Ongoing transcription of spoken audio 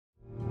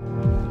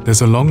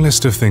There's a long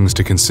list of things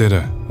to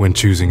consider when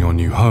choosing your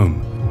new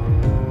home.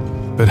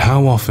 But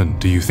how often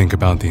do you think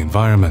about the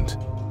environment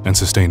and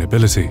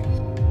sustainability?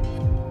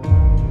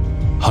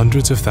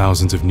 Hundreds of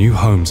thousands of new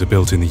homes are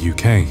built in the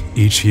UK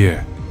each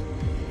year,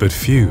 but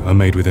few are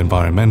made with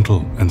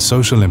environmental and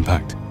social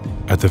impact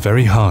at the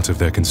very heart of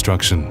their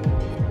construction.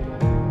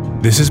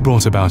 This has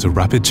brought about a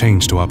rapid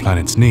change to our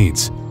planet's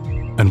needs,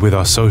 and with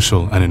our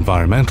social and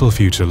environmental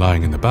future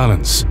lying in the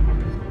balance,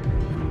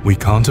 we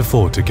can't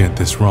afford to get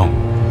this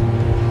wrong.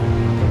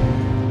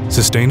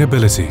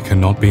 Sustainability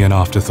cannot be an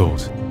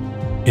afterthought.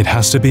 It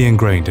has to be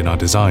ingrained in our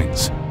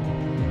designs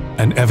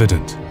and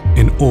evident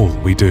in all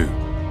we do.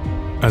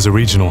 As a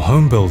regional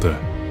home builder,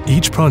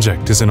 each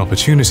project is an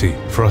opportunity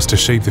for us to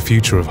shape the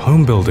future of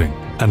home building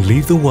and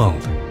leave the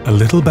world a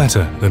little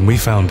better than we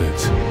found it.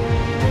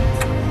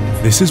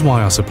 This is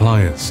why our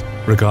suppliers,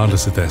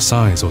 regardless of their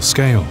size or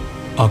scale,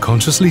 are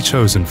consciously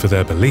chosen for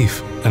their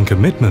belief and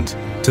commitment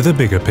to the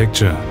bigger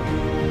picture.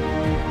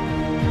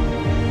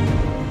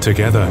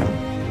 Together,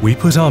 we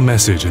put our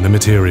message in the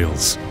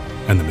materials,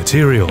 and the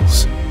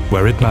materials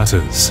where it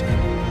matters.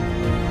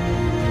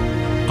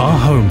 Our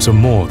homes are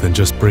more than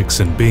just bricks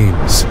and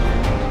beams.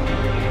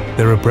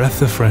 They're a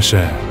breath of fresh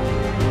air,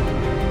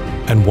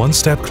 and one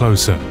step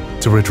closer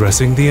to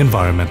redressing the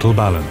environmental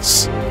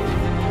balance.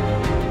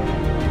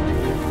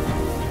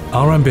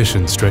 Our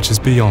ambition stretches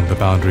beyond the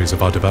boundaries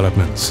of our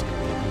developments,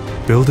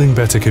 building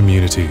better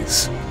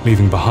communities,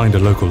 leaving behind a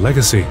local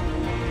legacy,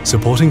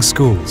 supporting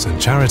schools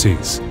and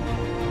charities,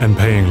 and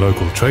paying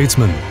local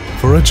tradesmen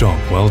for a job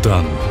well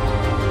done.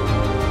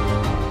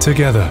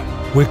 Together,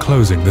 we're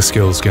closing the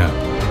skills gap,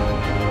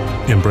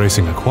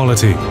 embracing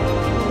equality,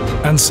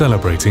 and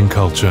celebrating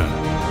culture.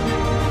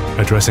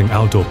 Addressing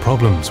outdoor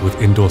problems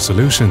with indoor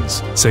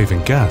solutions,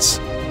 saving gas,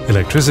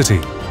 electricity,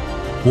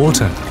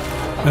 water,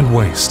 and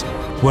waste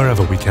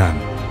wherever we can.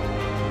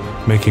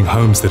 Making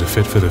homes that are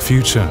fit for the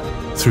future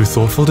through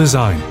thoughtful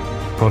design,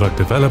 product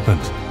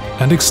development,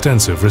 and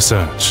extensive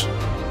research.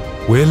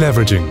 We're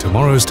leveraging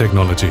tomorrow's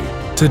technology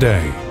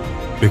today,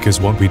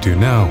 because what we do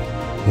now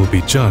will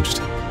be judged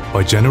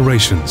by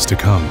generations to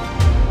come.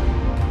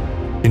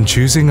 In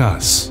choosing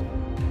us,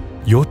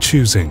 you're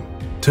choosing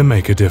to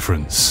make a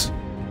difference.